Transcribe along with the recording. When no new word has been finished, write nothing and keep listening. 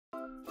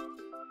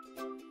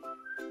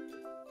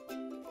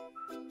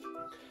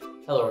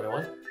Hello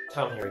everyone,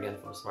 Tom here again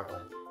from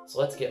Smartland. So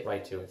let's get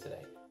right to it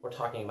today. We're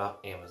talking about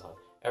Amazon,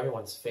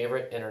 everyone's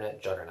favorite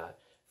internet juggernaut.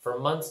 For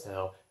months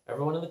now,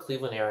 everyone in the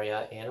Cleveland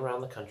area and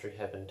around the country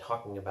have been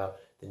talking about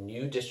the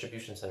new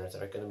distribution centers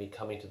that are going to be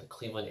coming to the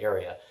Cleveland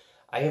area.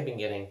 I have been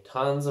getting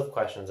tons of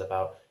questions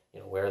about,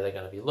 where are they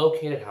going to be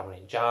located, how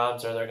many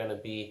jobs are there going to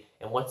be,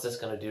 and what's this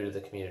going to do to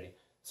the community.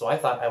 So I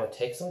thought I would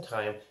take some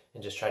time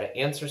and just try to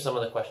answer some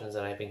of the questions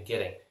that I've been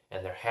getting,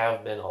 and there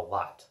have been a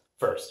lot.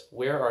 First,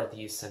 where are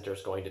these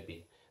centers going to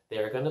be? They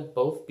are going to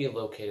both be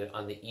located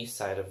on the east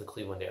side of the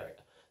Cleveland area.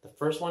 The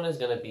first one is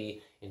going to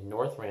be in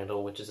North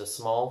Randall, which is a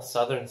small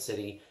southern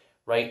city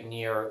right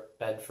near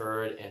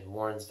Bedford and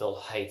Warrensville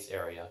Heights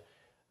area.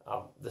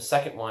 The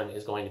second one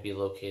is going to be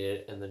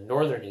located in the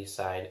northern east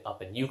side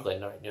up in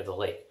Euclid, right near the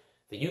lake.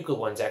 The Euclid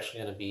one is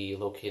actually going to be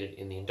located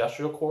in the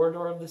industrial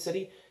corridor of the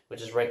city,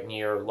 which is right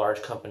near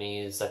large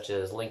companies such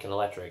as Lincoln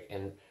Electric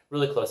and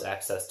really close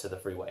access to the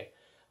freeway.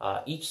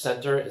 Each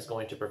center is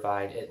going to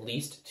provide at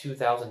least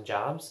 2,000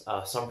 jobs.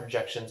 Some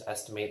projections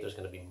estimate there's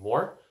going to be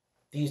more.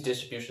 These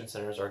distribution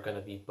centers are going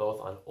to be both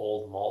on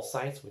old mall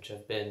sites, which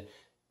have been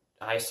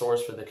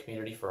eyesores for the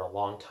community for a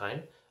long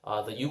time.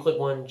 The Euclid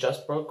one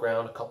just broke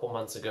ground a couple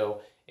months ago,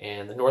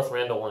 and the North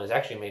Randall one has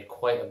actually made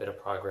quite a bit of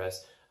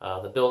progress.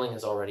 The building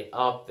is already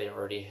up. They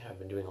already have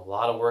been doing a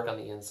lot of work on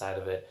the inside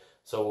of it.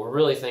 So we're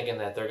really thinking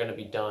that they're going to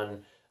be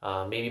done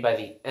maybe by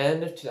the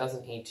end of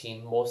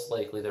 2018. Most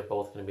likely they're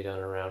both going to be done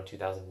around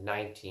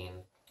 2019.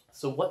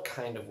 So what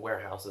kind of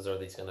warehouses are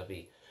these going to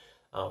be?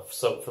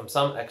 So from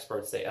some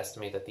experts, they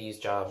estimate that these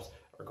jobs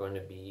are going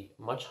to be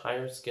much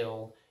higher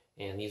skilled,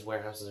 and these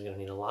warehouses are going to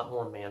need a lot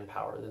more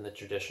manpower than the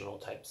traditional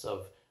types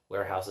of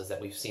warehouses that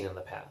we've seen in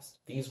the past.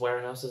 These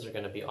warehouses are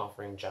going to be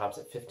offering jobs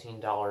at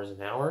 $15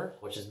 an hour,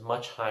 which is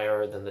much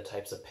higher than the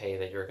types of pay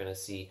that you're going to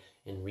see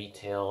in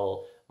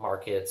retail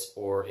markets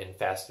or in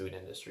fast food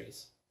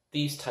industries.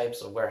 These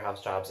types of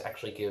warehouse jobs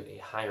actually give a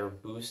higher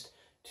boost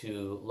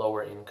to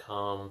lower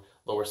income,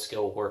 lower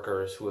skilled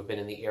workers who have been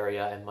in the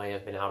area and might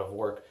have been out of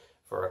work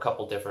for a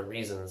couple different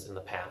reasons in the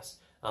past.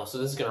 So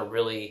this is going to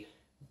really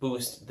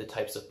boost the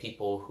types of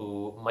people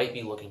who might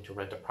be looking to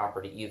rent a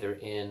property either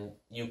in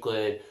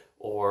Euclid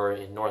or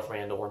in North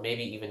Randall or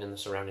maybe even in the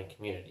surrounding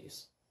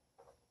communities.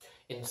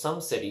 In some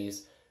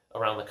cities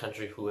around the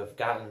country who have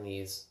gotten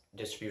these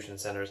distribution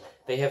centers,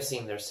 they have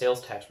seen their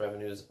sales tax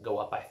revenues go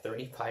up by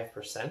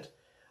 35%.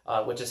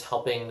 Which is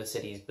helping the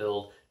cities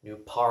build new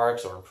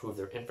parks or improve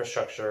their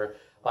infrastructure.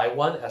 By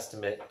one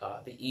estimate,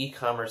 the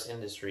e-commerce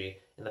industry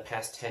in the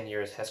past 10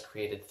 years has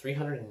created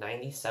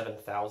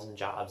 397,000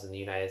 jobs in the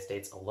United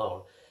States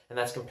alone, and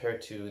that's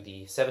compared to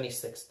the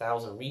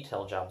 76,000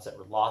 retail jobs that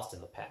were lost in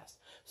the past.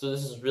 So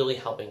this is really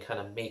helping kind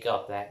of make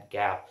up that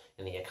gap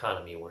in the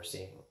economy we're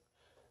seeing.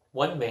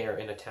 One mayor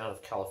in a town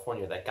of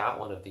California that got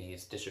one of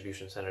these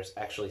distribution centers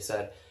actually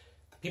said,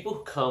 people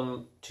who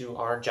come to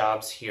our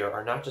jobs here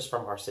are not just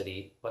from our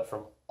city, but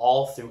from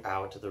all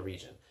throughout the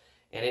region.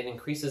 And it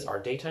increases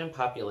our daytime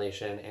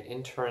population and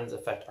in turn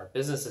affect our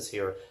businesses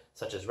here,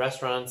 such as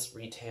restaurants,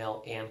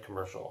 retail, and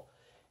commercial.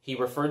 He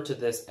referred to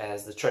this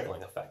as the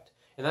trickling effect.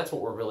 And that's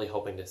what we're really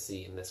hoping to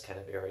see in this kind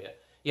of area.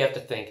 You have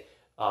to think,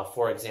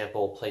 for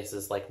example,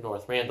 places like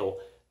North Randall,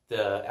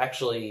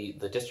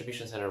 the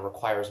distribution center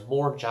requires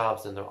more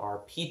jobs than there are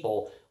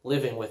people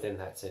living within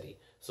that city.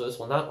 So this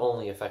will not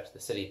only affect the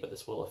city, but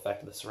this will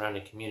affect the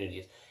surrounding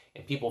communities.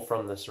 And people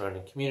from the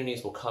surrounding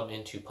communities will come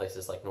into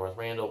places like North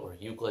Randall or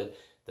Euclid.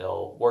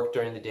 They'll work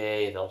during the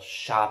day, they'll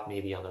shop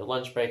maybe on their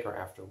lunch break or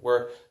after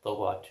work. They'll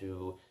go out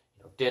to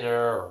dinner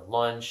or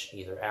lunch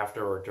either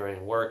after or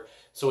during work.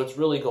 So it's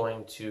really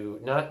going to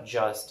not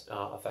just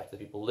affect the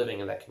people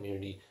living in that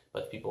community,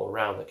 but the people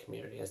around the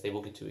community, as they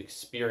will get to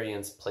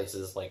experience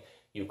places like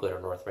Euclid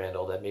or North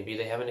Randall that maybe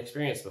they haven't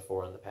experienced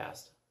before in the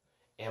past.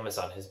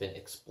 Amazon has been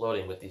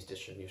exploding with these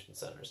distribution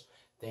centers.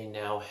 They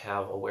now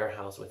have a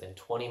warehouse within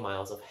 20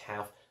 miles of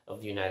half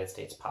of the United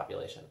States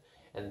population,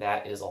 and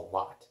that is a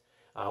lot.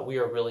 We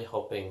are really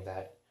hoping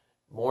that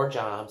more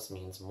jobs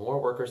means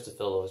more workers to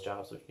fill those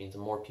jobs, which means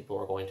more people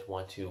are going to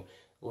want to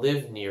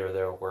live near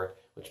their work,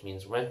 which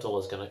means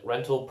rental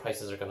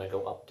prices are going to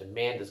go up,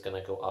 demand is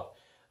going to go up.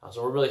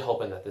 So we're really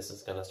hoping that this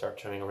is going to start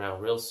turning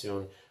around real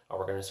soon.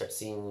 We're going to start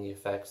seeing the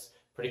effects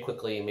pretty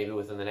quickly, maybe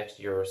within the next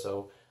year or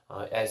so.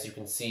 As you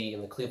can see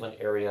in the Cleveland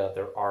area,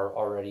 there are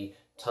already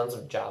tons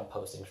of job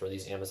postings for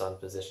these Amazon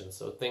positions,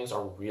 so things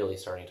are really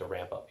starting to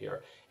ramp up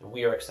here, and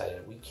we are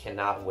excited. We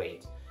cannot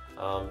wait.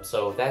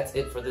 So that's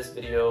it for this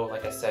video.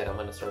 Like I said, I'm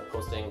going to start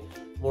posting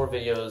more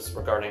videos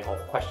regarding all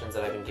the questions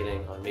that I've been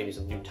getting on maybe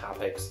some new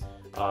topics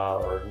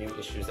or new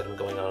issues that have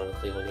been going on in the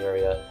Cleveland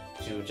area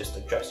to just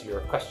address your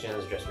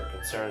questions, address your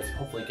concerns,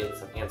 hopefully get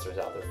some answers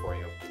out there for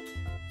you.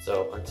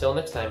 So until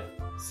next time,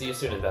 see you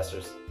soon,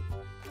 investors.